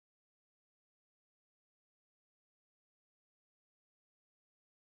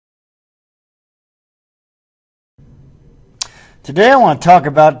Today I want to talk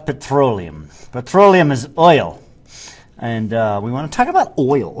about petroleum. Petroleum is oil. And we want to talk about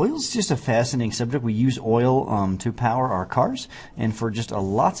oil. Oil is just a fascinating subject. We use oil to power our cars and for just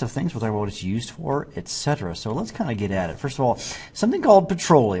lots of things. We'll talk about what it's used for, etc. So let's kind of get at it. First of all, something called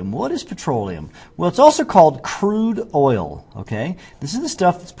petroleum. What is petroleum? Well, it's also called crude oil. Okay, this is the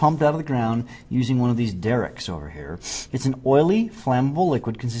stuff that's pumped out of the ground using one of these derricks over here. It's an oily, flammable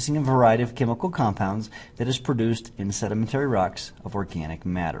liquid consisting of a variety of chemical compounds that is produced in sedimentary rocks of organic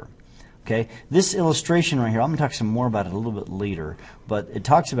matter. Okay, this illustration right here, I'm going to talk some more about it a little bit later, but it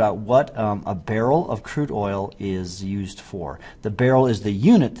talks about what a barrel of crude oil is used for. The barrel is the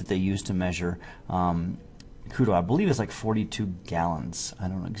unit that they use to measure crude oil. I believe it's like 42 gallons. I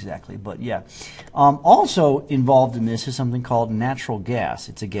don't know exactly, but yeah. Also involved in this is something called natural gas.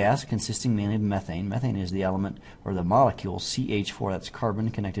 It's a gas consisting mainly of methane. Methane is the element or the molecule CH4, that's carbon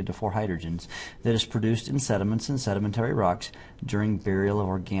connected to 4 hydrogens, that is produced in sediments and sedimentary rocks during burial of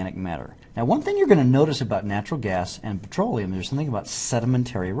organic matter. Now, one thing you're going to notice about natural gas and petroleum, there's something about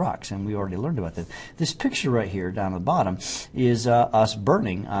sedimentary rocks, and we already learned about that. This picture right here down at the bottom is us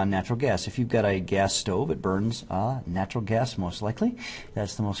burning natural gas. If you've got a gas stove, it burns natural gas most likely.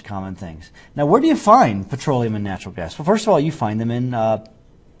 That's the most common things. Now, where do you find petroleum and natural gas? Well, first of all, you find them in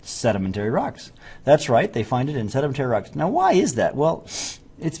sedimentary rocks. That's right, they find it in sedimentary rocks. Now, why is that? Well,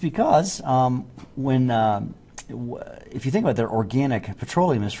 it's because if you think about it, organic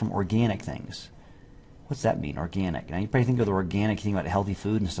petroleum is from organic things. What's that mean, organic? Now, you probably think of the organic, you think about healthy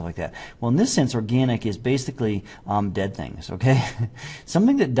food and stuff like that. Well, in this sense, organic is basically dead things, okay?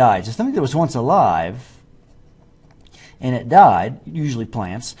 Something that died, so something that was once alive, and it died, usually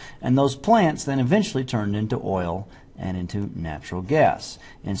plants, and those plants then eventually turned into oil and into natural gas.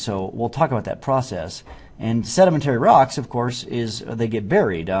 And so we'll talk about that process. And sedimentary rocks, of course, they get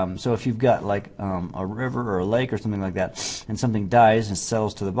buried. So if you've got like a river or a lake or something like that, and something dies and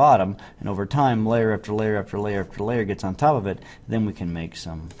settles to the bottom, and over time, layer after layer after layer after layer gets on top of it, then we can make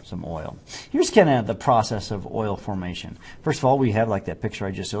some oil. Here's kind of the process of oil formation. First of all, we have, like that picture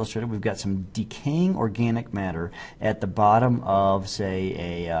I just illustrated, we've got some decaying organic matter at the bottom of,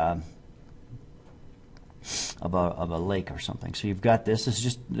 say, of a lake or something. So you've got this. This is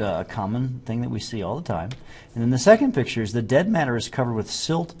just a common thing that we see all the time. And then the second picture is the dead matter is covered with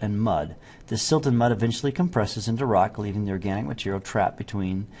silt and mud. This silt and mud eventually compresses into rock, leaving the organic material trapped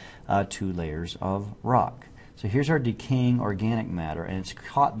between 2 layers of rock. So here's our decaying organic matter, and it's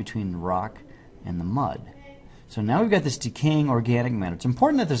caught between the rock and the mud. So now we've got this decaying organic matter. It's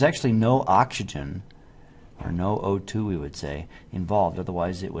important that there's actually no oxygen, or no O2, we would say, involved.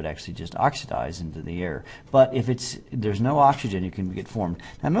 Otherwise, it would actually just oxidize into the air. But if there's no oxygen, it can get formed.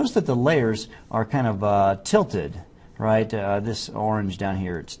 Now, notice that the layers are kind of tilted, right? This orange down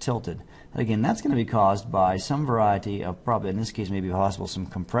here, it's tilted. Again, that's going to be caused by some variety of, probably in this case, maybe possible some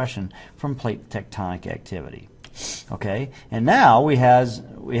compression from plate tectonic activity. Okay, and now we have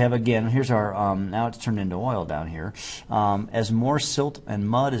again, here's our, now it's turned into oil down here. As more silt and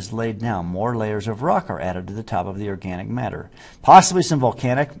mud is laid down, more layers of rock are added to the top of the organic matter. Possibly some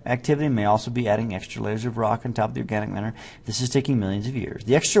volcanic activity may also be adding extra layers of rock on top of the organic matter. This is taking millions of years.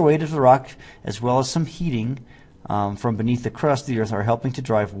 The extra weight of the rock, as well as some heating from beneath the crust of the earth, are helping to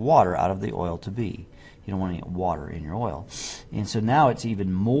drive water out of the oil to be. You don't want to get water in your oil. And so now it's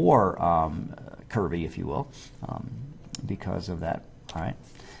even more curvy, if you will, because of that. All right,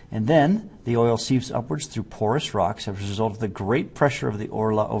 and then the oil seeps upwards through porous rocks as a result of the great pressure of the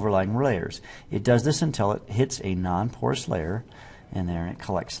overlying layers. It does this until it hits a non-porous layer, and there it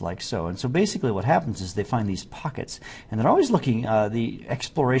collects like so. And so basically what happens is they find these pockets, and they're always looking, the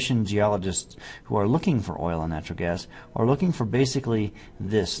exploration geologists who are looking for oil and natural gas are looking for basically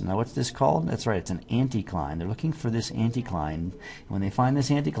this. Now, what's this called? That's right, it's an anticline. They're looking for this anticline. When they find this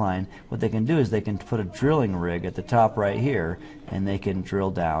anticline, what they can do is they can put a drilling rig at the top right here, and they can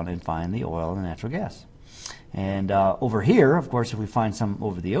drill down and find the oil and natural gas. And over here, of course, if we find some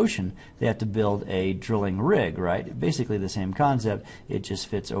over the ocean, they have to build a drilling rig, right? Basically the same concept. It just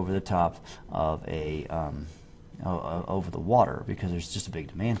fits over the top of over the water, because there's just a big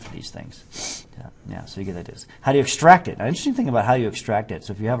demand for these things. Yeah, so you get that. How do you extract it? An interesting thing about how you extract it.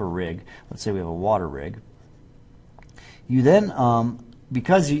 So if you have a rig, let's say we have a water rig, you then,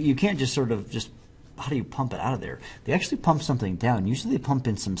 because you can't just sort of just, how do you pump it out of there? They actually pump something down. Usually they pump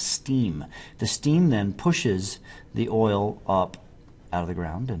in some steam. The steam then pushes the oil up out of the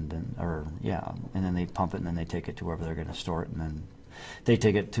ground, and then they pump it, and then they take it to wherever they're going to store it, and then they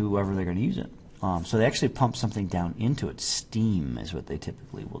take it to wherever they're going to use it. So they actually pump something down into it. Steam is what they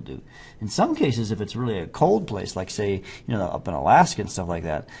typically will do. In some cases, if it's really a cold place, like say, up in Alaska and stuff like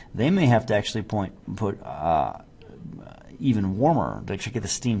that, they may have to actually put even warmer. They should get the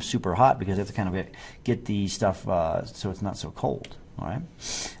steam super hot because they have to kind of get the stuff so it's not so cold. All right.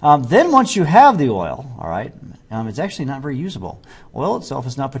 Then once you have the oil, all right, it's actually not very usable. Oil itself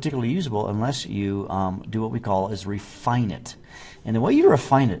is not particularly usable unless you do what we call is refine it. And the way you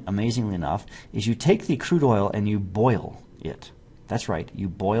refine it, amazingly enough, is you take the crude oil and you boil it. That's right, you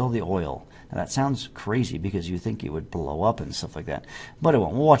boil the oil. Now that sounds crazy because you think it would blow up and stuff like that, but it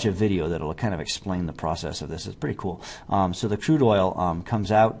won't. We'll watch a video that'll kind of explain the process of this. It's pretty cool. So the crude oil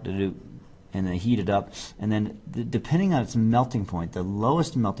comes out and then heat it up, and then depending on its melting point, the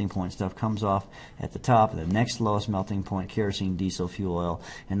lowest melting point stuff comes off at the top, and the next lowest melting point, kerosene, diesel, fuel oil,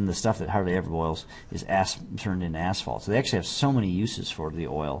 and the stuff that hardly ever boils is turned into asphalt. So they actually have so many uses for the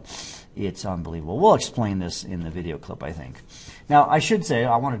oil. It's unbelievable. We'll explain this in the video clip, I think. Now, I should say,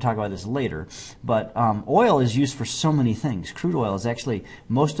 I want to talk about this later, but oil is used for so many things. Crude oil is actually,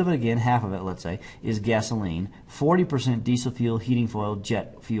 most of it, again, half of it, let's say, is gasoline, 40% diesel fuel, heating oil,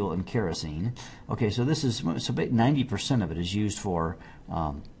 jet fuel, and kerosene. Okay, so this is, so 90% of it is used for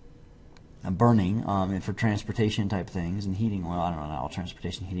burning and for transportation type things, and heating oil, I don't know, all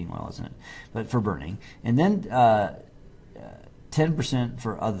transportation heating oil, isn't it? But for burning. And then 10%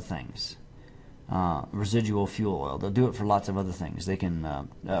 for other things. Residual fuel oil. They'll do it for lots of other things. They can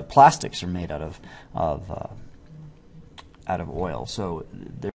plastics are made out of oil, so